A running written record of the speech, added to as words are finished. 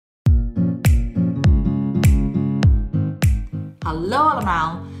Hallo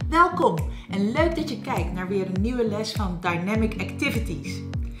allemaal, welkom en leuk dat je kijkt naar weer een nieuwe les van Dynamic Activities.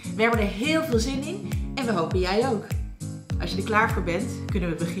 We hebben er heel veel zin in en we hopen jij ook. Als je er klaar voor bent, kunnen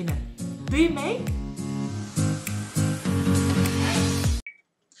we beginnen. Doe je mee?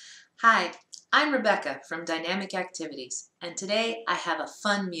 Hi, I'm Rebecca from Dynamic Activities, and today I have a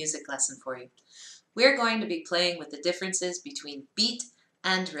fun music lesson for you. We're going to be playing with the differences between beat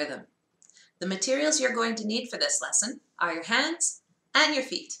and rhythm. The materials you're going to need for this lesson are your hands and your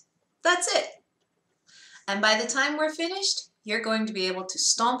feet. That's it. And by the time we're finished, you're going to be able to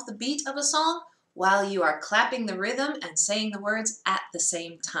stomp the beat of a song while you are clapping the rhythm and saying the words at the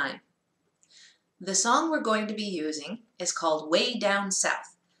same time. The song we're going to be using is called Way Down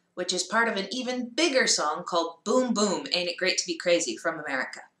South, which is part of an even bigger song called Boom Boom, Ain't It Great to Be Crazy from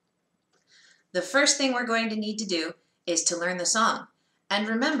America. The first thing we're going to need to do is to learn the song. And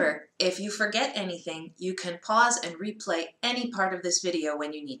remember, if you forget anything, you can pause and replay any part of this video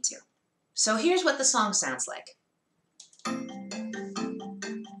when you need to. So here's what the song sounds like.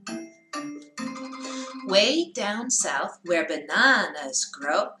 Way down south where bananas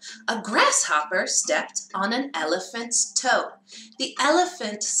grow, a grasshopper stepped on an elephant's toe. The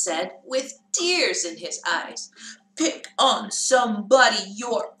elephant said with tears in his eyes, "Pick on somebody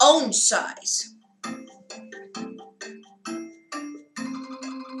your own size."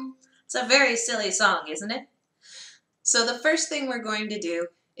 It's a very silly song, isn't it? So the first thing we're going to do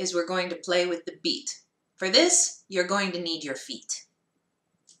is we're going to play with the beat. For this, you're going to need your feet.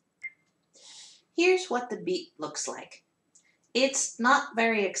 Here's what the beat looks like. It's not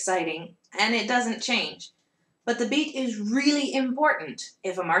very exciting, and it doesn't change. But the beat is really important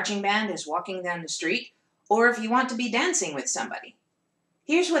if a marching band is walking down the street or if you want to be dancing with somebody.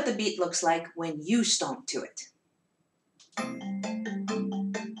 Here's what the beat looks like when you stomp to it.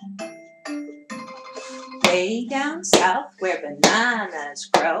 Way down south where bananas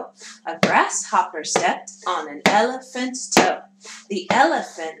grow, a grasshopper stepped on an elephant's toe. The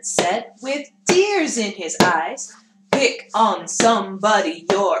elephant said with tears in his eyes, "Pick on somebody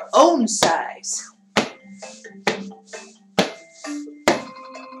your own size."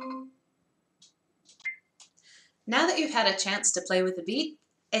 Now that you've had a chance to play with the beat,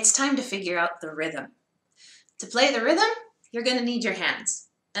 it's time to figure out the rhythm. To play the rhythm, you're going to need your hands.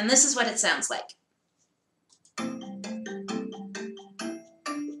 And this is what it sounds like.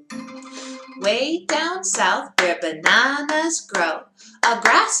 Way down south where bananas grow, a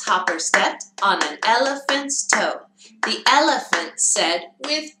grasshopper stepped on an elephant's toe. The elephant said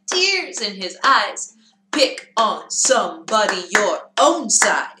with tears in his eyes, "Pick on somebody your own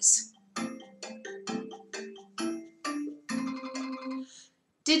size."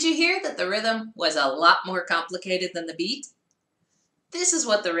 Did you hear that the rhythm was a lot more complicated than the beat? This is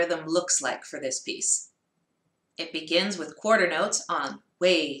what the rhythm looks like for this piece. It begins with quarter notes on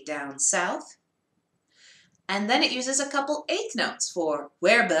Way Down South, and then it uses a couple eighth notes for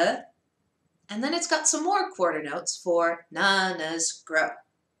where ba, and then it's got some more quarter notes for nanas grow.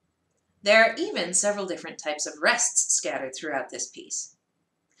 There are even several different types of rests scattered throughout this piece.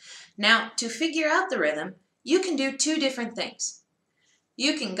 Now, to figure out the rhythm, you can do two different things.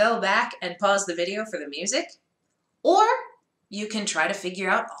 You can go back and pause the video for the music, or you can try to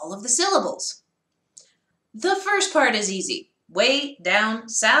figure out all of the syllables. The first part is easy. Way down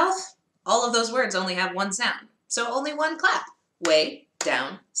south, all of those words only have one sound, so only one clap. Way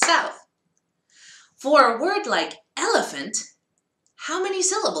down south. For a word like elephant, how many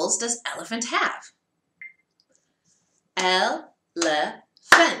syllables does elephant have?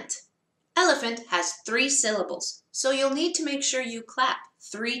 Elephant. Elephant has 3 syllables, so you'll need to make sure you clap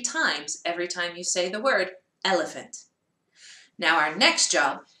 3 times every time you say the word elephant. Now our next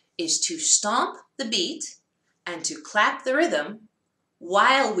job is to stomp the beat and to clap the rhythm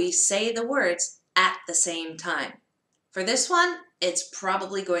while we say the words at the same time. For this one, it's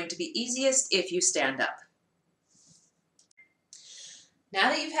probably going to be easiest if you stand up. Now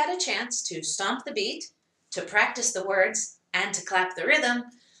that you've had a chance to stomp the beat, to practice the words, and to clap the rhythm,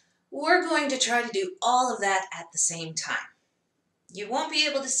 we're going to try to do all of that at the same time. You won't be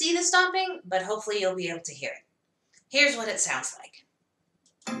able to see the stomping, but hopefully you'll be able to hear it. Here's what it sounds like.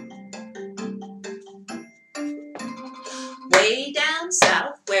 Way down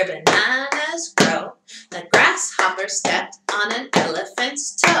south where bananas grow, a grasshopper stepped on an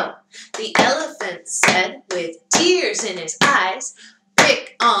elephant's toe. The elephant said with tears in his eyes,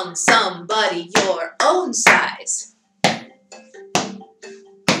 "Pick on somebody your own size."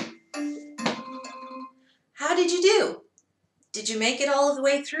 How did you do? Did you make it all the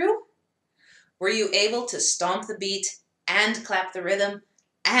way through? Were you able to stomp the beat and clap the rhythm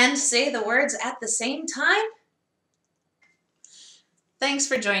and say the words at the same time? Thanks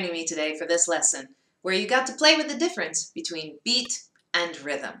for joining me today for this lesson, where you got to play with the difference between beat and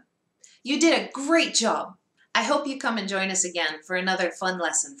rhythm. You did a great job! I hope you come and join us again for another fun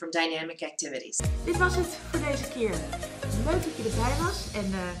lesson from Dynamic Activities. Dit was het voor deze keer. Leuk dat je erbij was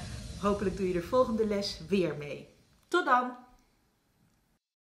en hopelijk doe je de volgende les weer mee. Tot dan!